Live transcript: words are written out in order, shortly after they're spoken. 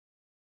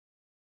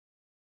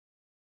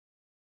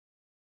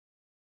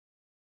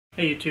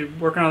Hey YouTube,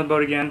 working on the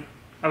boat again.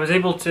 I was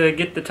able to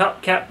get the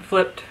top cap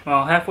flipped,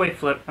 well, halfway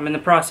flipped. I'm in the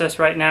process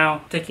right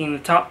now taking the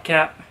top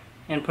cap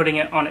and putting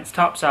it on its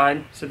top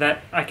side so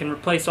that I can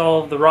replace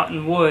all of the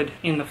rotten wood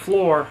in the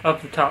floor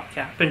of the top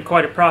cap. It's been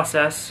quite a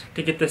process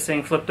to get this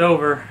thing flipped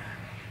over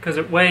because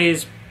it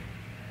weighs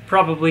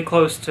probably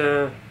close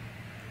to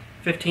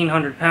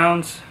 1,500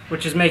 pounds,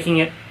 which is making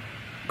it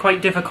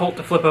quite difficult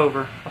to flip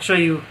over. I'll show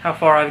you how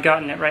far I've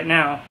gotten it right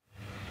now.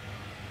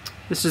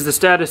 This is the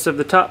status of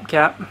the top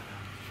cap.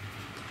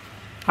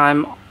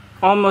 I'm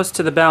almost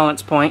to the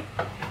balance point.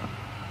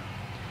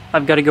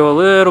 I've got to go a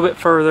little bit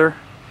further,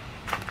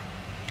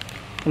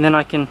 and then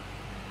I can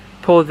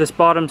pull this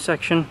bottom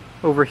section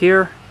over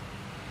here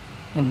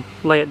and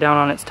lay it down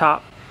on its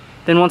top.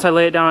 Then once I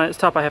lay it down on its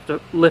top, I have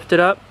to lift it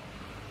up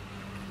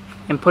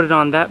and put it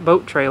on that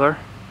boat trailer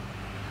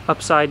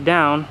upside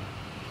down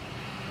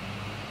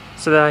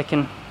so that I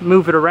can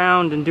move it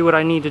around and do what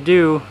I need to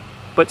do,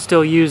 but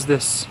still use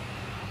this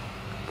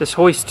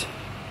hoist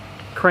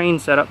crane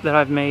setup that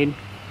I've made.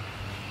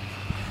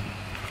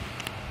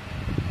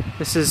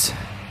 This is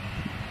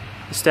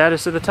the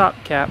status of the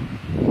top cap.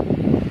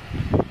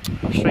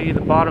 I'll show you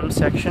the bottom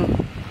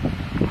section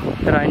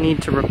that I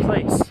need to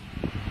replace.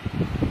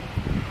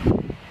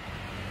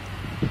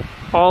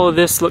 All of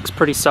this looks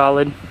pretty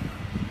solid.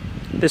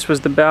 This was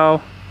the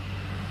bow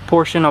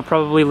portion. I'll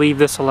probably leave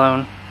this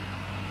alone.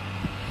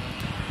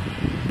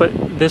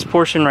 But this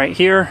portion right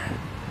here,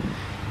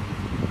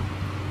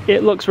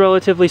 it looks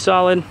relatively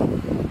solid.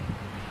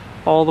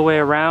 All the way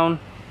around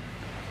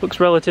looks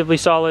relatively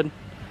solid.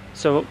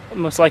 So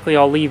most likely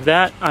I'll leave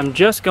that. I'm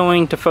just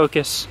going to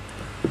focus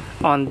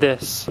on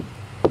this.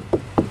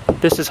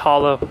 This is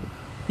hollow.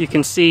 You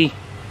can see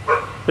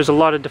there's a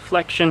lot of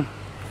deflection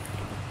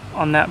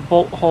on that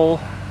bolt hole.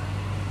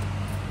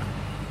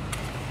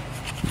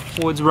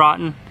 Wood's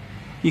rotten.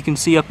 You can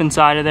see up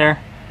inside of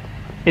there.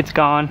 It's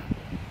gone.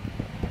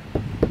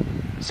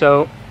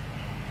 So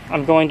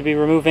I'm going to be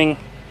removing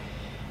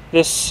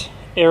this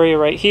area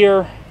right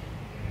here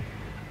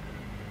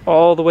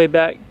all the way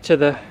back to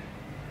the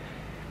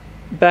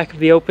back of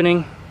the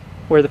opening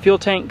where the fuel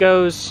tank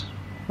goes.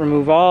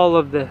 Remove all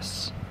of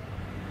this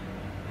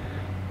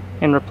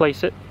and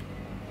replace it.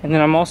 And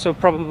then I'm also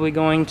probably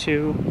going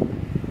to,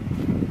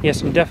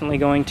 yes, I'm definitely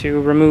going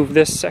to remove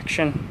this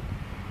section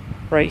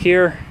right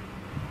here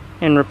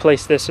and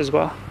replace this as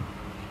well.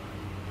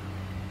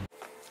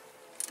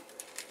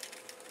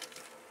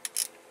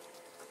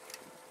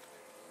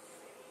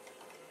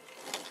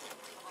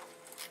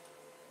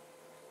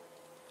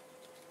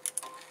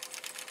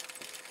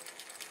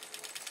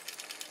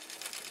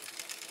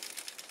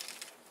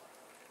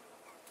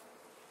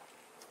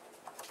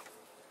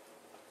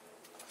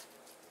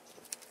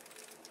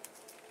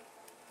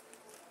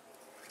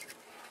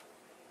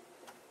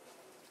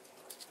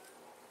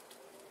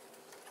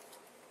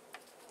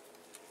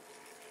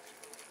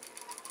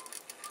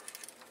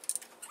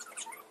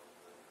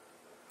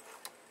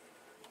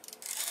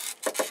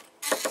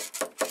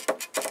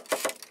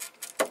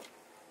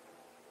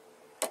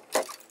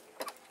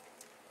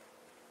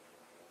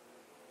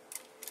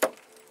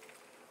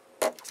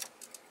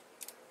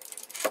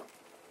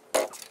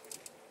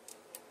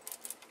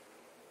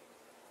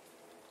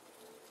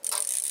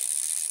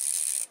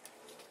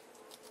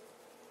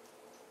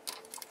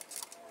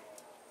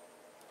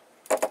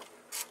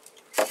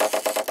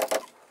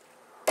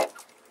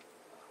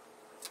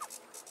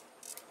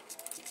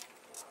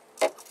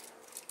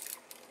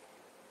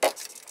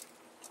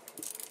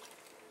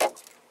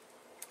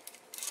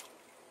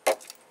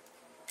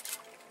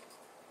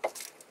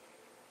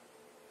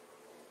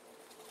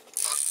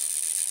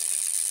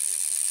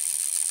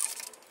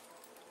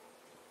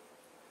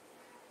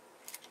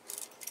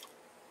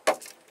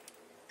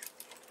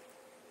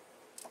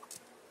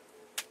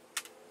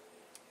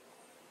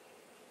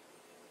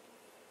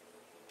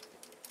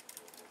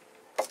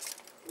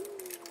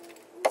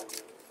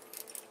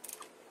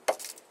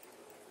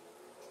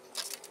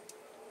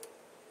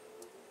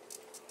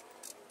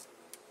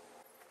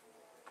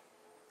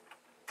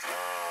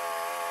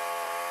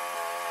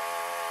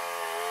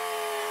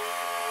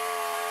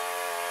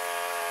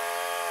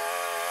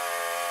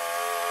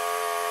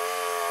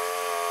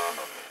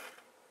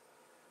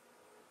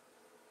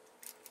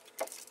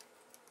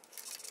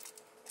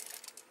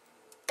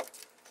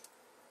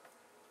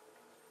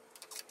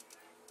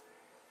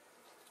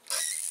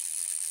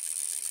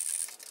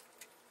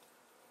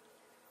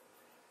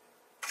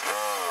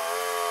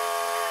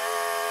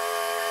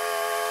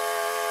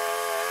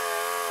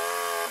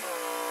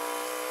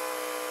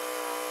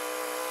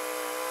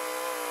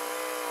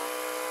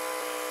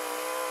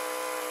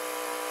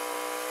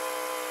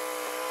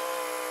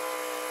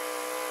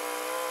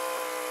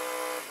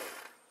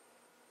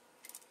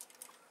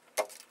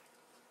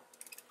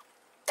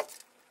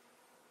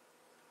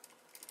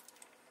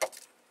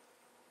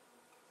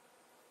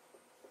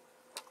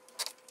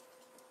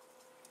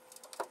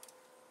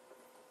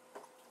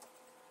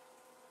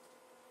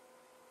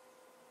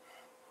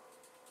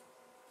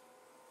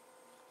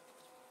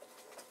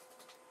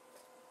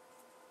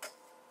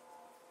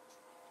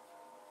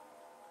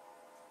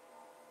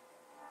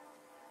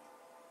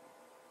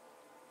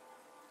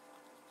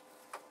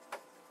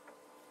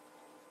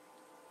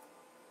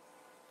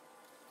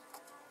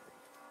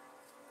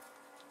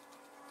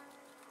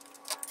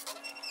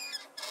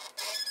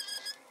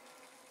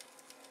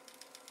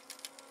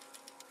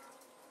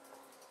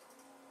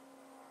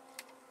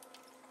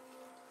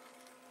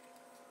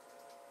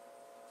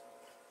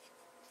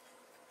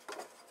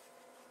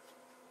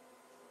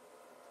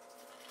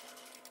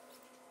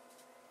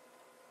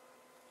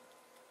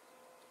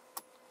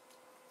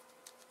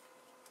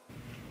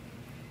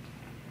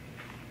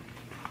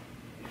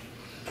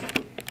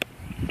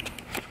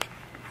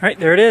 Alright,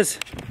 there it is.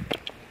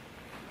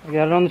 I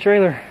got it on the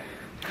trailer.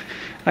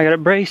 I got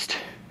it braced.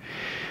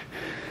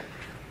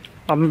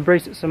 I'm going to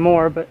brace it some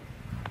more, but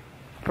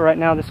for right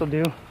now this will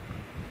do.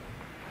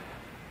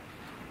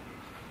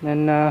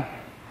 Then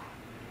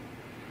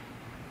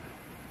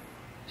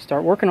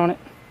start working on it.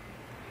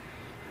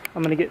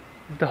 I'm going to get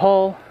the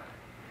hull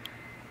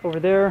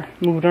over there,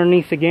 move it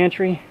underneath the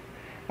gantry.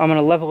 I'm going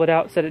to level it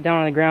out, set it down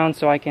on the ground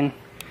so I can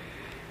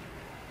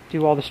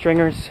do all the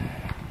stringers.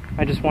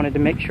 I just wanted to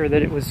make sure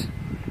that it was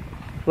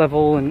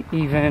level and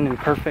even and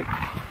perfect.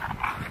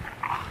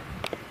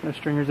 No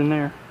stringers in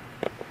there.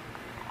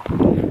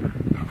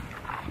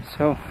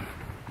 So,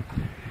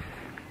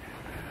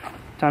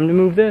 time to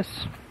move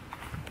this.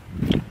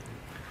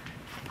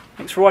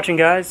 Thanks for watching,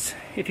 guys.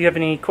 If you have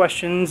any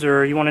questions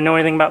or you want to know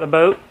anything about the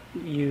boat,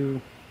 you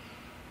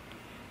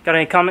got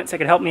any comments that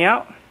could help me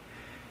out,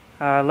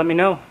 let me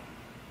know.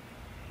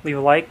 Leave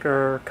a like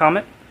or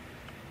comment.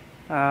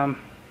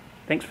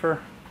 Thanks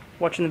for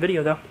watching the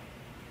video, though.